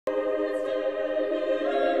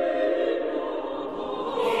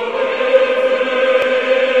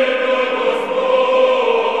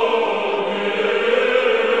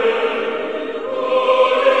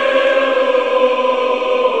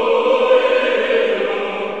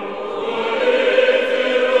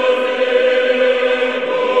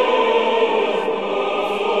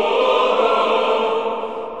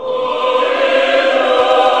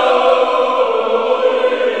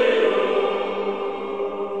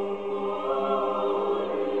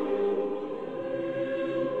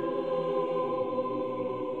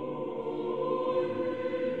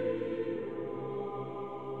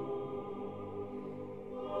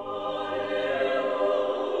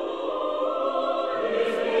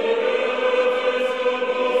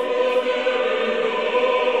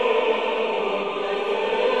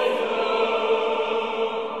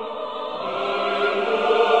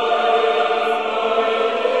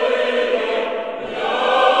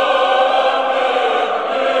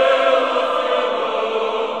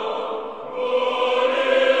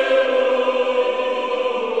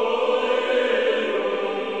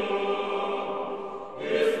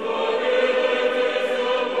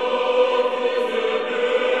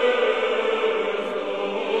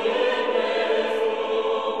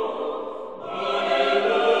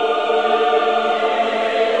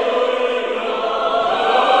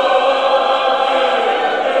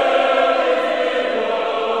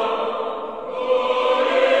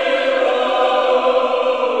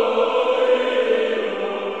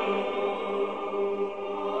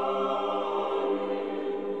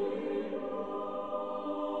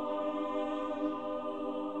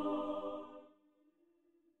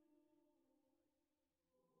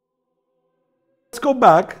go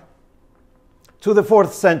back to the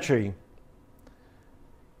 4th century.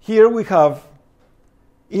 Here we have,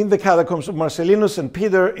 in the catacombs of Marcellinus and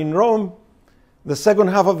Peter in Rome, the second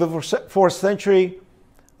half of the 4th century,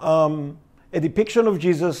 a depiction of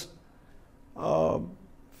Jesus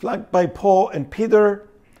flanked by Paul and Peter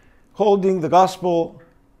holding the gospel,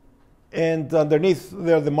 and underneath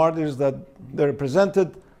there are the martyrs that they're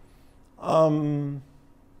represented. And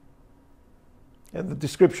the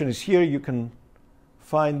description is here. You can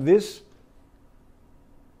find this.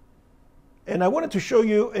 And I wanted to show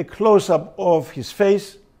you a close-up of his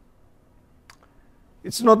face.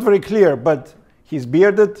 It's not very clear, but he's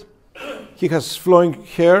bearded. He has flowing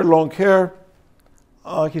hair, long hair.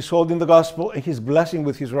 He's holding the gospel, and he's blessing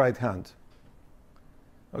with his right hand.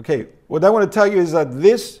 Okay, what I want to tell you is that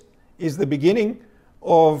this is the beginning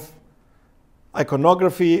of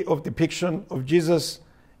iconography, of depiction of Jesus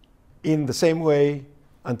in the same way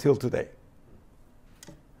until today.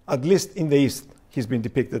 At least in the East, he's been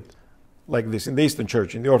depicted like this, in the Eastern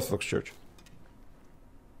Church, in the Orthodox Church.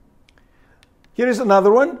 Here is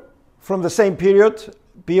another one from the same period,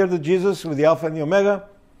 bearded Jesus with the Alpha and the Omega,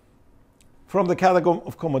 from the catacomb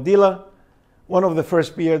of Comodilla, one of the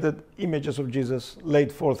first bearded images of Jesus, late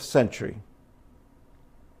 4th century.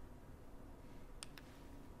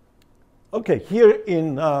 Okay, here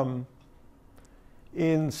in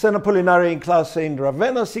San Apollinare in Classe in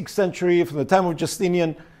Ravenna, 6th century, from the time of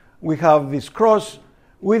Justinian, we have this cross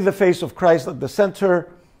with the face of Christ at the center,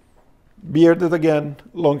 bearded again,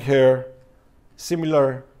 long hair,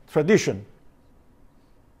 similar tradition.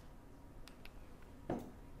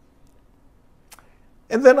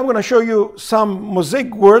 And then I'm going to show you some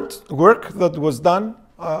mosaic work that was done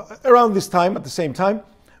around this time, at the same time,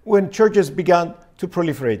 when churches began to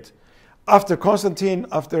proliferate. After Constantine,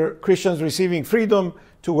 after Christians receiving freedom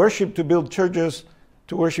to worship, to build churches,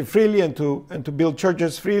 to worship freely and to build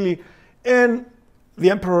churches freely, and the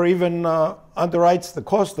emperor even underwrites the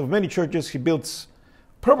cost of many churches. He builds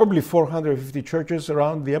probably 450 churches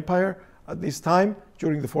around the empire at this time,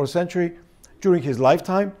 during the 4th century, during his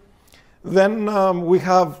lifetime. Then we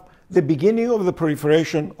have the beginning of the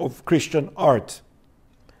proliferation of Christian art.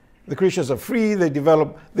 The Christians are free,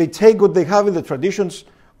 they take what they have in the traditions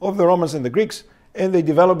of the Romans and the Greeks, and they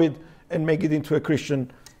develop it and make it into a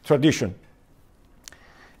Christian tradition.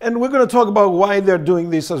 And we're going to talk about why they're doing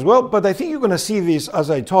this as well, but I think you're going to see this as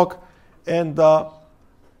I talk. And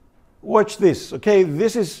watch this, okay?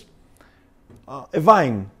 This is a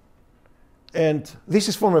vine. And this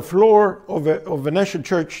is from a floor of a Venetian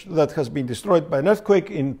church that has been destroyed by an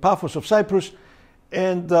earthquake in Paphos of Cyprus.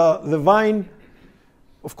 And the vine,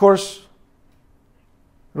 of course,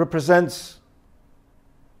 represents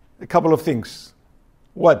a couple of things.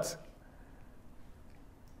 What?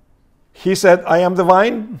 He said, I am the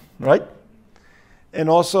vine, right? And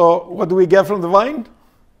also, what do we get from the vine?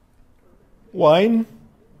 Wine,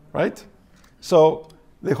 right? So,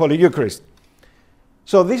 the Holy Eucharist.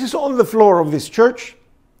 So this is on the floor of this church,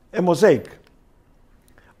 a mosaic.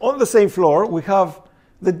 On the same floor, we have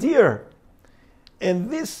the deer. And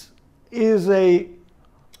this is a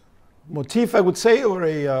motif, I would say, or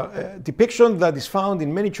a depiction that is found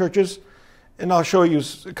in many churches. And I'll show you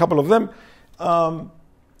a couple of them,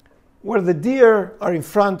 where the deer are in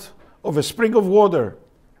front of a spring of water.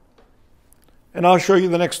 And I'll show you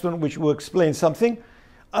the next one, which will explain something.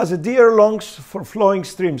 As a deer longs for flowing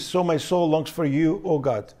streams, so my soul longs for you, O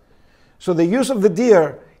God. So the use of the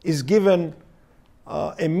deer is given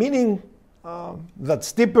a meaning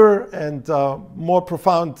that's deeper and more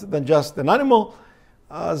profound than just an animal.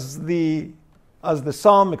 As the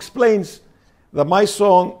psalm explains, that my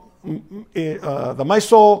soul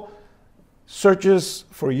searches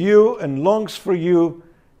for you and longs for you,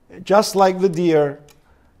 just like the deer,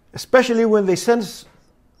 especially when they sense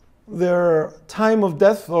their time of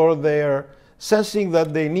death, or they're sensing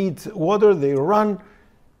that they need water, they run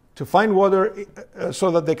to find water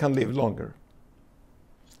so that they can live longer.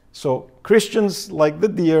 So Christians, like the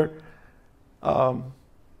deer,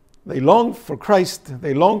 they long for Christ,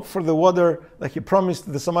 they long for the water that he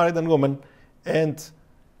promised the Samaritan woman, and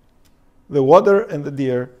the water and the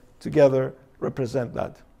deer together represent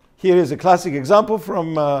that. Here is a classic example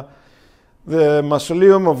from the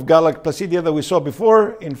mausoleum of Galla Placidia that we saw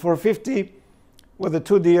before in 450, where the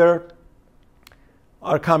two deer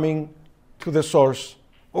are coming to the source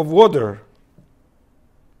of water.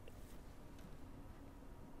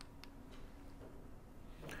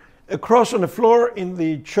 A cross on the floor in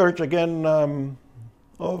the church again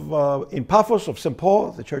in Paphos of St.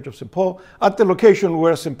 Paul, the church of St. Paul, at the location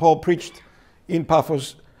where St. Paul preached in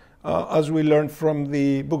Paphos, as we learned from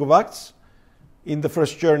the book of Acts, in the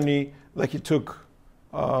first journey that he took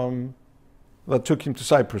that took him to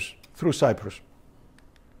Cyprus, through Cyprus.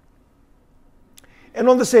 And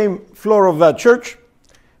on the same floor of that church,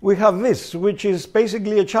 we have this, which is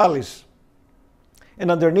basically a chalice. And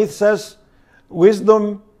underneath says,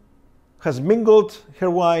 wisdom has mingled her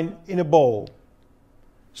wine in a bowl.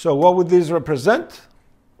 So what would this represent?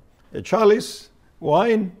 A chalice,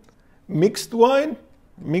 wine, mixed wine,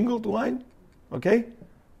 mingled wine. Okay?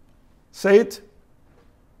 Say it.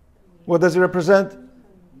 What does it represent?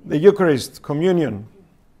 The Eucharist, communion.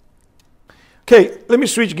 Okay, let me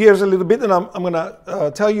switch gears a little bit, and I'm going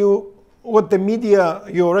to tell you what the media,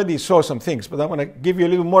 you already saw some things, but I'm going to give you a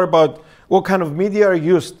little more about what kind of media are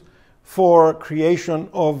used for creation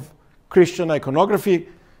of Christian iconography,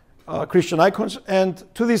 Christian icons, and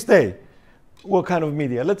to this day, what kind of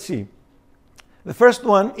media. Let's see. The first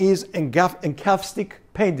one is encaustic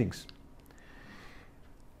paintings.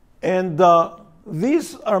 And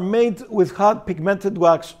these are made with hot pigmented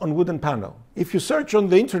wax on wooden panel. If you search on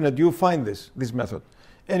the internet, you'll find this method.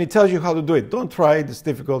 And it tells you how to do it. Don't try it, it's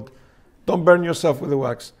difficult. Don't burn yourself with the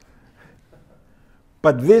wax.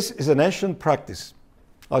 But this is an ancient practice.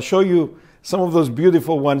 I'll show you some of those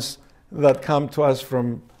beautiful ones that come to us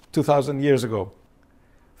from 2,000 years ago.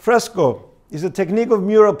 Fresco is a technique of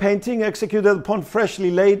mural painting executed upon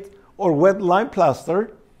freshly laid or wet lime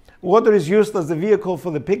plaster. Water is used as the vehicle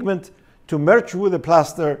for the pigment to merge with the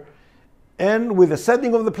plaster, and with the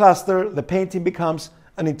setting of the plaster, the painting becomes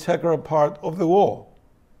an integral part of the wall.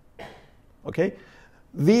 Okay?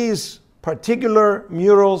 These particular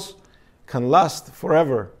murals can last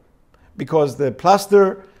forever because the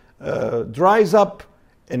plaster dries up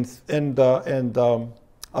and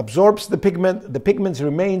absorbs the pigment. The pigments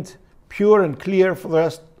remained pure and clear for the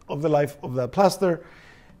rest of the life of the plaster.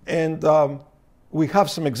 And we have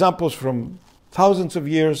some examples from thousands of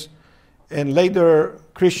years, and later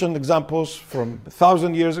Christian examples from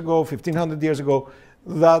 1,000 years ago, 1,500 years ago,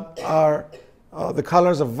 that are, the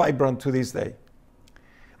colors are vibrant to this day.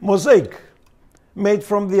 Mosaic, made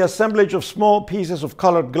from the assemblage of small pieces of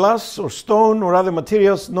colored glass or stone or other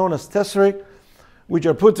materials known as tesserae, which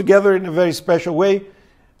are put together in a very special way.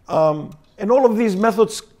 And all of these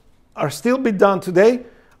methods are still being done today.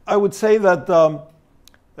 I would say that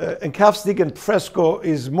encaustic and fresco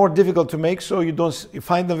is more difficult to make, so you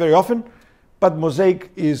find them very often. But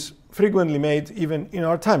mosaic is frequently made even in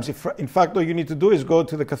our times. In fact, all you need to do is go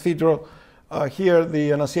to the cathedral here,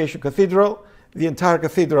 the Annunciation Cathedral. The entire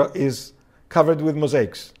cathedral is covered with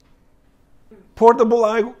mosaics. Portable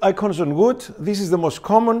icons on wood. This is the most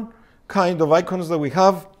common kind of icons that we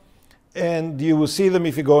have, and you will see them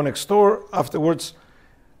if you go next door afterwards.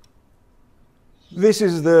 This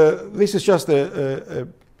is just a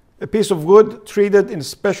piece of wood treated in a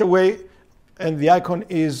special way, and the icon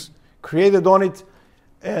is created on it,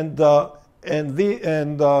 and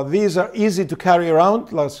these are easy to carry around.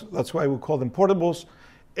 That's why we call them portables,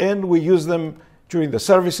 and we use them during the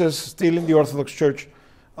services, still in the Orthodox Church,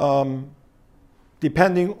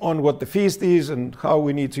 depending on what the feast is and how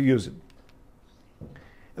we need to use it.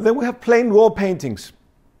 And then we have plain wall paintings.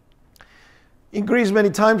 In Greece, many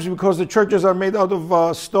times, because the churches are made out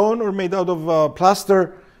of stone or made out of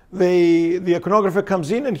plaster, the iconographer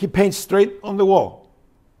comes in and he paints straight on the wall.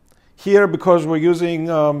 Here, because we're using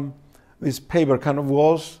these paper kind of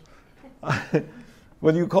walls,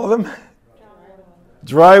 what do you call them?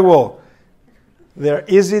 Drywall. They're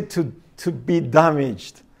easy to be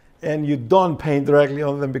damaged, and you don't paint directly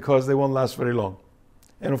on them because they won't last very long.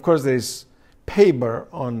 And of course, there's paper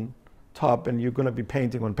on top, and you're going to be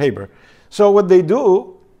painting on paper. So what they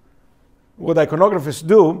do, what iconographers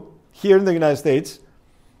do here in the United States,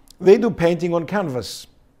 they do painting on canvas.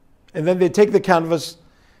 And then they take the canvas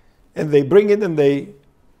and they bring it and they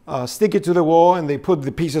stick it to the wall, and they put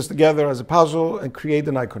the pieces together as a puzzle and create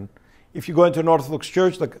an icon. If you go into an Orthodox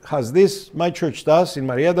church that has this, my church does in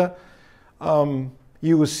Marietta,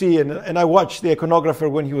 you will see, and I watched the iconographer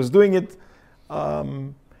when he was doing it.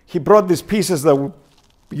 He brought these pieces that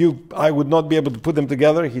I would not be able to put them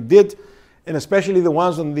together. He did, and especially the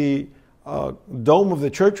ones on the dome of the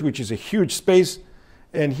church, which is a huge space,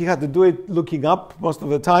 and he had to do it looking up most of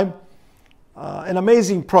the time. An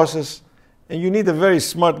amazing process, and you need a very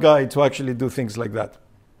smart guy to actually do things like that.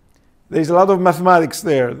 There's a lot of mathematics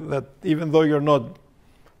there that even though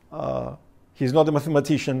he's not a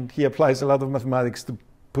mathematician, he applies a lot of mathematics to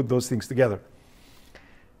put those things together.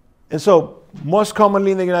 And so, most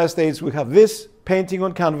commonly in the United States, we have this painting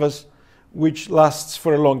on canvas, which lasts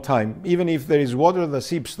for a long time. Even if there is water that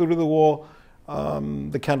seeps through the wall,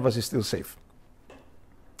 the canvas is still safe.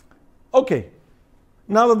 Okay,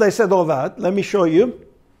 now that I said all that, let me show you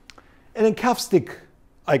an encaustic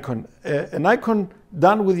icon, an icon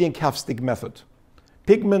done with the encaustic method.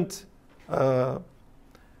 Pigments are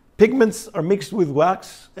mixed with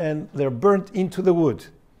wax and they're burnt into the wood.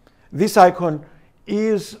 This icon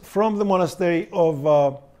is from the monastery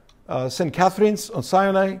of St. Catherine's on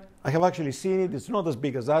Sinai. I have actually seen it. It's not as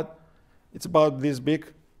big as that. It's about this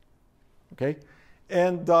big. Okay,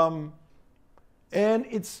 and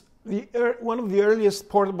it's one of the earliest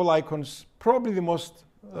portable icons, probably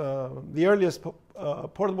the earliest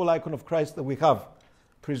portable icon of Christ that we have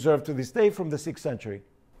preserved to this day from the 6th century.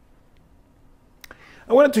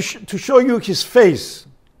 I wanted to show you his face,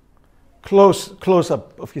 close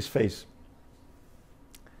up of his face.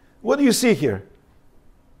 What do you see here?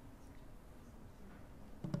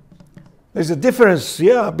 There's a difference,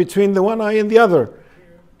 between the one eye and the other.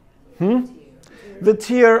 The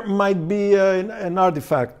tear might be an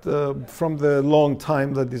artifact from the long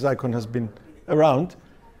time that this icon has been around,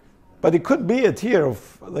 but it could be a tear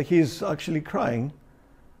of like he's actually crying,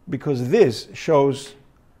 because this shows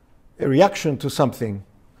a reaction to something.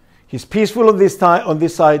 He's peaceful on this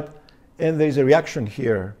side, and there's a reaction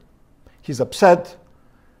here. He's upset.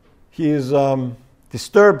 He is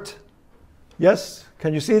disturbed. Yes,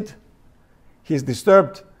 can you see it? He's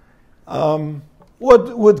disturbed.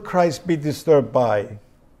 What would Christ be disturbed by?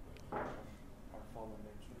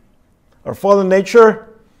 Our fallen nature,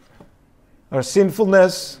 our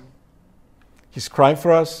sinfulness. He's crying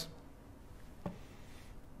for us.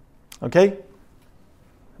 Okay?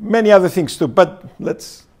 Many other things too, but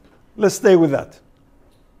let's stay with that.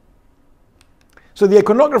 So the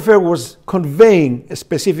iconographer was conveying a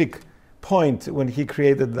specific point when he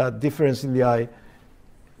created that difference in the eye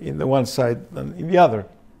in the one side and in the other.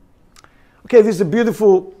 Okay, this is a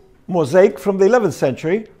beautiful mosaic from the 11th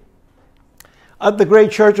century at the great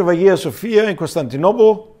church of Hagia Sophia in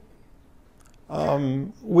Constantinople,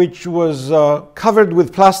 which was covered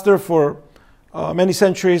with plaster for many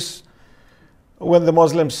centuries when the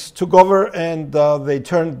Muslims took over, and they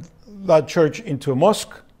turned that church into a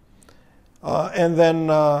mosque. And then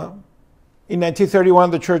in 1931,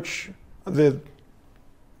 the church,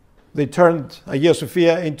 they turned Hagia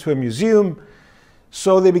Sophia into a museum.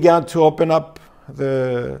 So they began to open up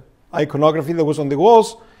the iconography that was on the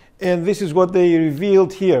walls, and this is what they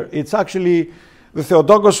revealed here. It's actually the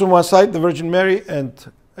Theotokos on one side, the Virgin Mary,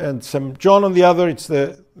 and St. John on the other. It's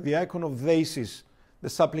the icon of Desis, the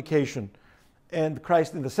supplication, and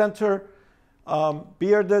Christ in the center,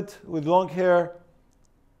 bearded with long hair.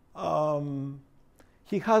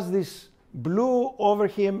 He has this blue over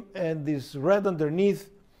him and this red underneath.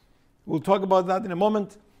 We'll talk about that in a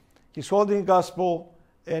moment. He's holding the gospel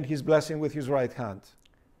and he's blessing with his right hand,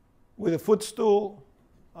 with a footstool,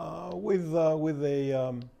 with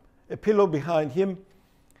a pillow behind him,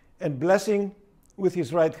 and blessing with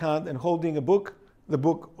his right hand and holding a book, the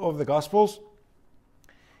book of the Gospels.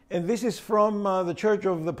 And this is from the church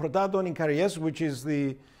of the Protaton in Karies, which is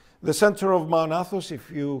the center of Mount Athos. If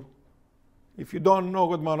you don't know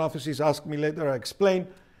what Mount Athos is, ask me later, I'll explain.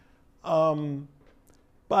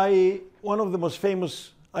 By one of the most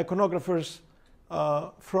famous iconographers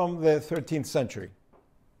from the 13th century.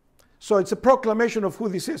 So it's a proclamation of who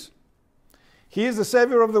this is. He is the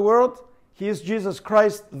Savior of the world. He is Jesus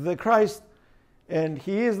Christ, the Christ, and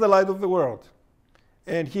he is the light of the world.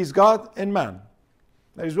 And he's God and man.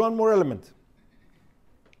 There is one more element.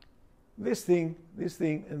 This thing,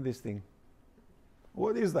 and this thing.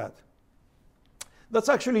 What is that? That's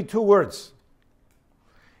actually two words.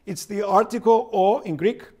 It's the article o in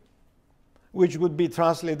Greek, which would be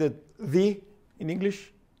translated the in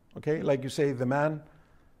English, okay? Like you say, the man,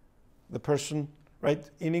 the person, right?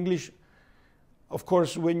 In English, of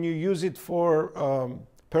course, when you use it for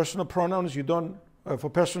personal pronouns, you don't,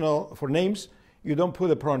 for names, you don't put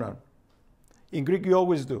a pronoun. In Greek, you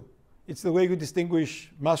always do. It's the way you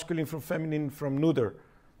distinguish masculine from feminine from neuter.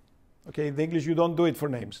 Okay, in English, you don't do it for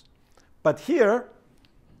names. But here,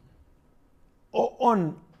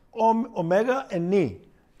 omega and ni,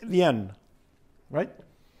 the N, right?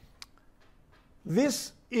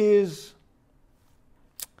 This is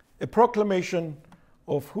a proclamation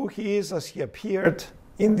of who he is as he appeared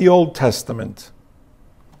in the Old Testament.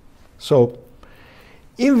 So,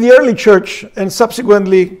 in the early church, and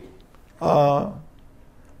subsequently,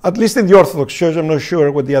 at least in the Orthodox Church, I'm not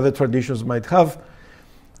sure what the other traditions might have,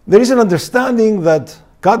 there is an understanding that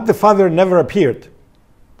God the Father never appeared.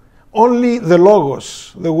 Only the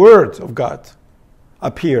Logos, the Word of God,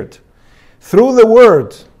 appeared. Through the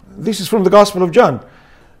Word, this is from the Gospel of John,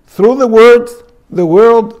 through the Word, the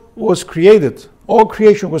world was created. All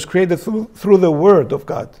creation was created through the Word of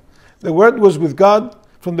God. The Word was with God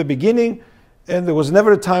from the beginning, and there was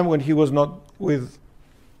never a time when he was not with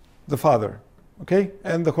the Father. okay,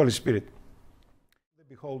 and the Holy Spirit. The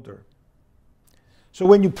beholder. So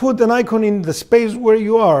when you put an icon in the space where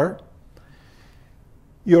you are,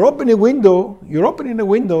 you're opening a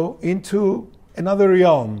window into another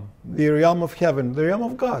realm, the realm of heaven, the realm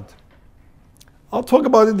of God. I'll talk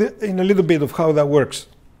about it in a little bit of how that works.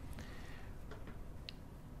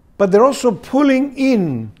 But they're also pulling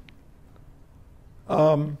in,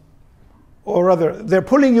 or rather, they're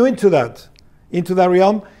pulling you into that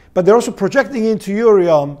realm, but they're also projecting into your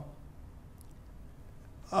realm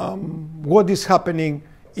what is happening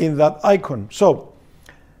in that icon. So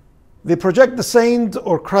they project the saint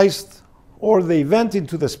or Christ or the event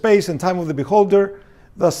into the space and time of the beholder,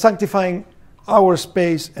 thus sanctifying our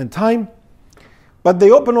space and time. But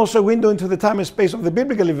they open also a window into the time and space of the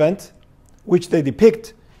biblical event, which they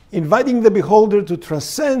depict, inviting the beholder to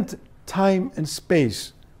transcend time and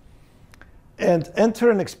space and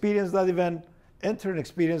enter and experience that event, enter and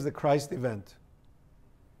experience the Christ event.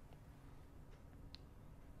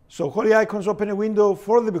 So holy icons open a window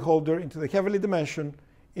for the beholder into the heavenly dimension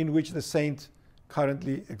in which the saint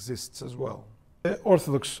currently exists as well. The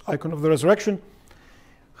Orthodox icon of the resurrection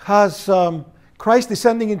has Christ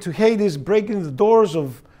descending into Hades, breaking the doors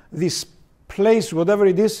of this place, whatever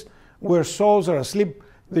it is, where souls are asleep.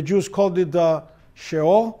 The Jews called it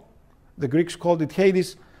Sheol. The Greeks called it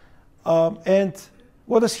Hades. And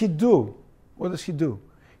what does he do? What does he do?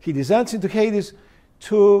 He descends into Hades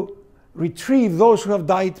to retrieve those who have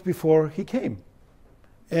died before he came.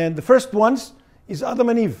 And the first ones is Adam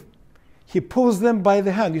and Eve. He pulls them by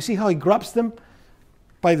the hand. You see how he grabs them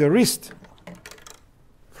by the wrist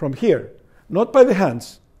from here. Not by the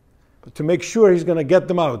hands, but to make sure he's going to get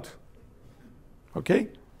them out. Okay?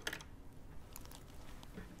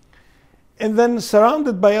 And then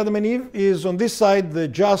surrounded by Adam and Eve is on this side the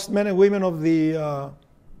just men and women of the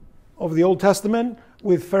Old Testament,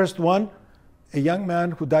 with first one, a young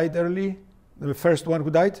man who died early. The first one who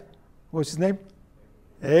died, what's his name?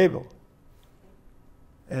 Abel.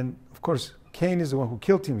 And of course, Cain is the one who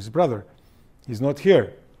killed him, his brother. He's not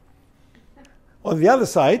here. On the other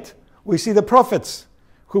side, we see the prophets.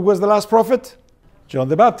 Who was the last prophet? John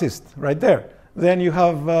the Baptist, right there. Then you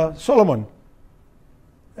have Solomon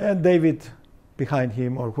and David behind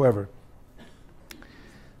him, or whoever.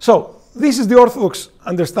 So this is the Orthodox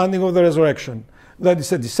understanding of the resurrection. That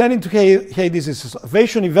is a descent into Hades, is a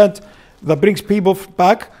salvation event that brings people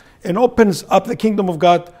back and opens up the kingdom of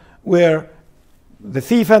God, where the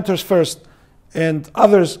thief enters first and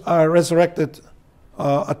others are resurrected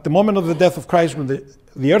at the moment of the death of Christ, when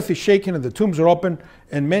the earth is shaken and the tombs are open,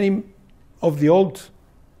 and many of the old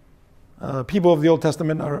people of the Old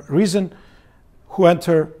Testament are risen, who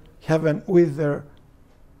enter heaven with their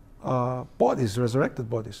bodies, resurrected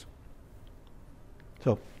bodies.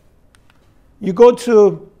 So you go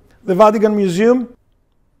to the Vatican Museum.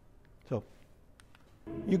 So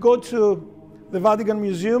you go to the Vatican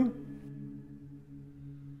Museum.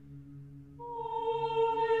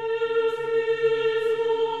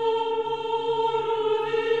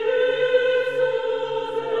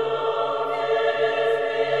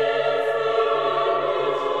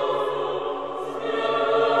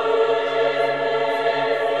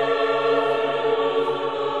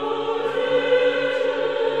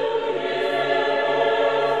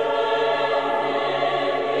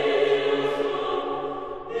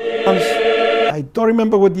 I don't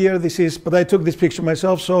remember what year this is, but I took this picture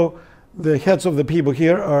myself, so the heads of the people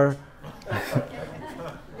here are...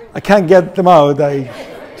 I can't get them out.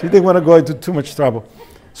 She didn't want to go into too much trouble.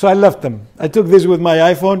 So I left them. I took this with my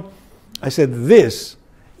iPhone. I said, this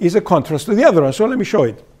is a contrast to the other one, so let me show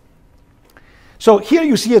it. So here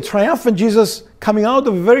you see a triumphant Jesus coming out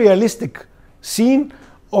of a very realistic scene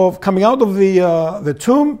of coming out of the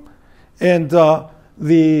tomb, and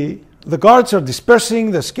the guards are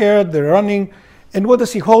dispersing, they're scared, they're running. And what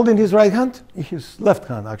does he hold in his right hand? In his left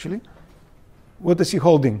hand, actually. What is he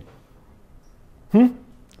holding?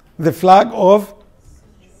 The flag of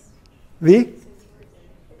the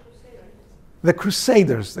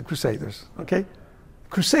Crusaders. The Crusaders, okay?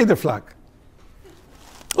 Crusader flag.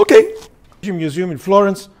 Okay. Museum in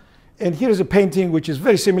Florence. And here is a painting which is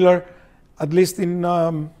very similar, at least in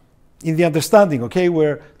the understanding, okay?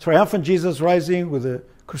 Where triumphant Jesus rising with a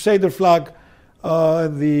Crusader flag.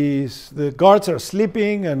 The guards are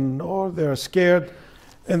sleeping, or they're scared,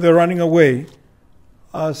 and they're running away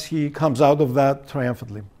as he comes out of that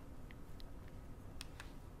triumphantly.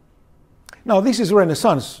 Now this is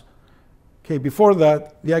Renaissance. Okay, before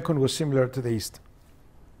that, the icon was similar to the East.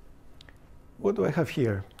 What do I have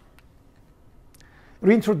here?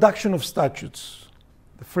 Reintroduction of statues.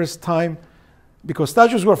 The first time, because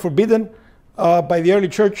statues were forbidden by the early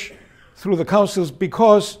church through the councils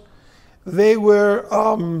because they were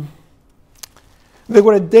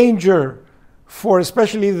a danger for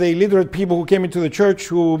especially the illiterate people who came into the church,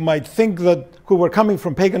 who might think that, who were coming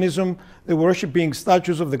from paganism, they were worshiping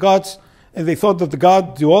statues of the gods, and they thought that the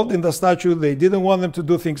god dwelt in the statue. They didn't want them to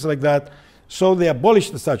do things like that, so they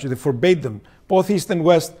abolished the statue. They forbade them. Both East and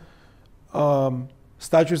West,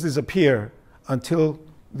 statues disappear until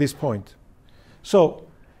this point. So,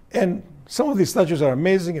 and some of these statues are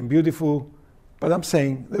amazing and beautiful, but I'm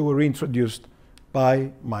saying they were reintroduced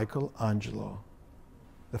by Michelangelo,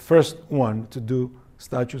 the first one to do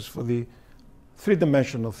statues for the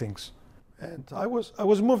three-dimensional things. And I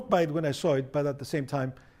was moved by it when I saw it, but at the same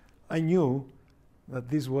time, I knew that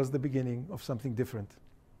this was the beginning of something different.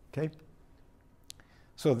 Okay?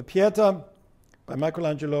 So the Pieta by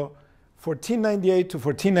Michelangelo, 1498 to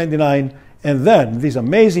 1499, and then this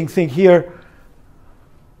amazing thing here,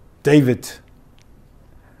 David,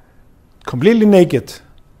 completely naked,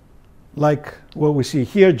 like what we see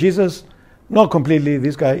here. Jesus, not completely,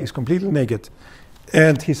 this guy is completely naked.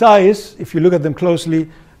 And his eyes, if you look at them closely,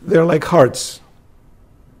 they're like hearts.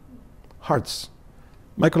 Hearts.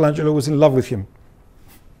 Michelangelo was in love with him.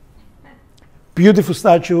 Beautiful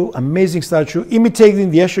statue, amazing statue,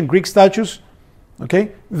 imitating the ancient Greek statues.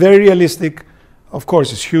 Okay, very realistic. Of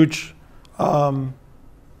course, it's huge, an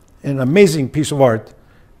amazing piece of art.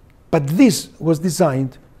 But this was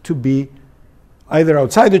designed to be either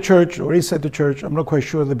outside the church or inside the church. I'm not quite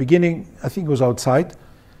sure. At the beginning, I think it was outside.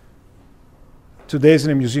 Today it's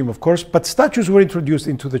in a museum, of course. But statues were introduced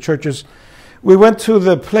into the churches. We went to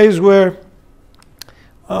the place where,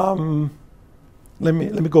 let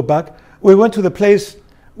me go back. We went to the place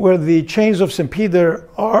where the chains of St. Peter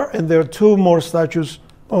are, and there are two more statues,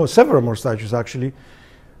 several more statues actually,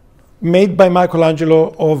 made by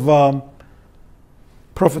Michelangelo of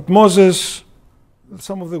Prophet Moses,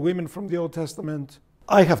 some of the women from the Old Testament.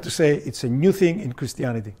 I have to say it's a new thing in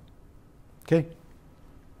Christianity. Okay?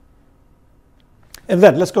 And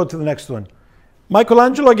then let's go to the next one.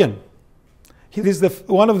 Michelangelo again. This is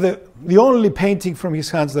one of the only painting from his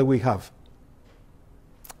hands that we have.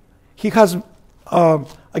 He has,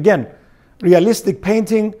 again, realistic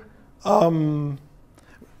painting. The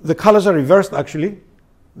colors are reversed, actually.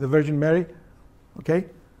 The Virgin Mary. Okay?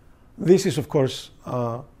 This is, of course,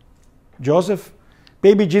 Joseph.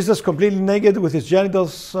 Baby Jesus completely naked with his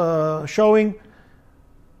genitals showing.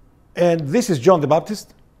 And this is John the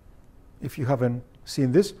Baptist, if you haven't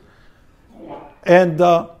seen this. And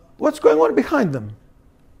what's going on behind them?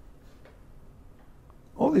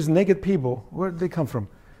 All these naked people, where did they come from?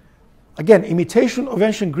 Again, imitation of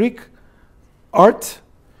ancient Greek art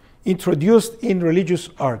introduced in religious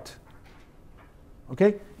art.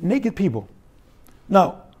 Okay? Naked people.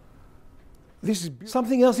 Now, this is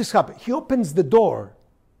something else is happening. He opens the door.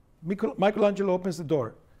 Michelangelo opens the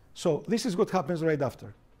door. So this is what happens right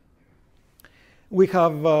after. We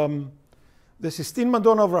have the Sistine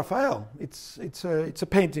Madonna of Raphael. It's a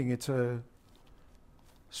painting. It's a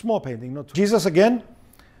small painting. Not Jesus again.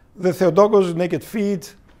 The Theotokos naked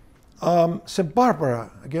feet. St.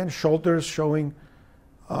 Barbara again, shoulders showing.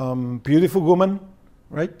 Beautiful woman,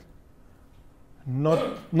 right?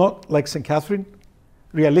 Not like St. Catherine.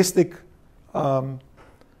 Realistic. And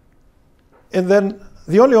then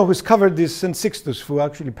the only one who's covered is St. Sixtus, who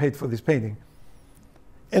actually paid for this painting.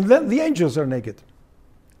 And then the angels are naked.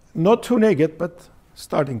 Not too naked, but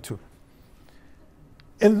starting to.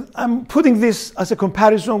 And I'm putting this as a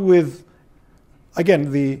comparison with,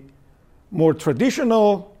 again, the more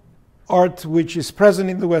traditional art, which is present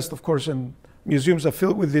in the West, of course, and museums are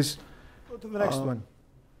filled with this. Go to the next one.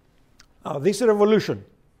 This is Revolution.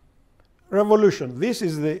 Revolution. This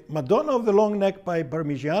is the Madonna of the Long Neck by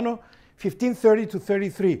Parmigiano, 1530 to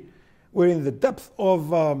 33. We're in the depth of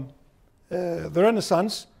the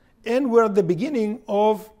Renaissance, and we're at the beginning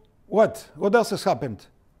of what? What else has happened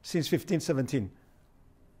since 1517?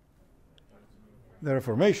 The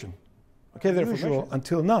Reformation. Okay, the Reformation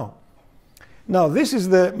until now. Now, this is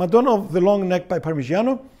the Madonna of the Long Neck by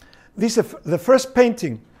Parmigiano. This is the first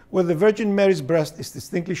painting where the Virgin Mary's breast is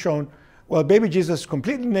distinctly shown, while baby Jesus is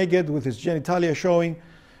completely naked with his genitalia showing.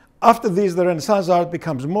 After this, the Renaissance art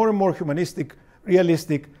becomes more and more humanistic,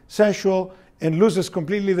 realistic, sensual, and loses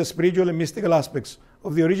completely the spiritual and mystical aspects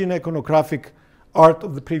of the original iconographic art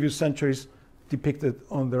of the previous centuries depicted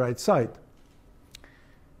on the right side.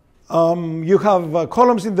 You have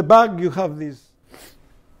columns in the back. You have these.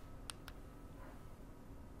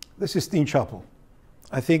 The Sistine Chapel.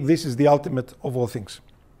 I think this is the ultimate of all things.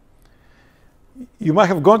 You might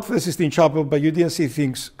have gone to the Sistine Chapel, but you didn't see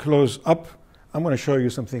things close up. I'm going to show you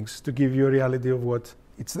some things to give you a reality of what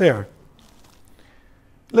it's there.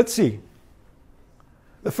 Let's see.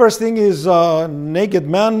 The first thing is naked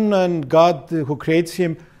man and God who creates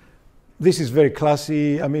him. This is very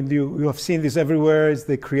classy. I mean, you have seen this everywhere. It's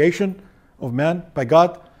the creation of man by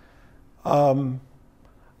God. I'm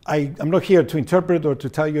not here to interpret or to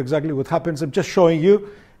tell you exactly what happens. I'm just showing you.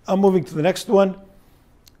 I'm moving to the next one.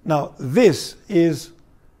 Now, this is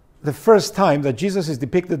the first time that Jesus is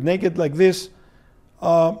depicted naked like this.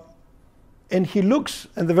 And he looks,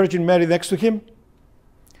 and the Virgin Mary next to him,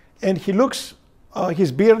 and he looks,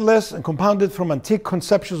 he's beardless and compounded from antique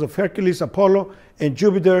conceptions of Hercules, Apollo, and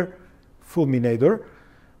Jupiter Fulminator.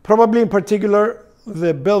 Probably in particular,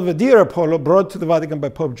 the Belvedere Apollo brought to the Vatican by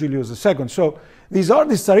Pope Julius II. So these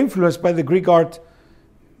artists are influenced by the Greek art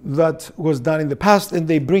that was done in the past, and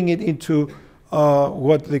they bring it into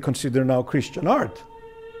what they consider now Christian art.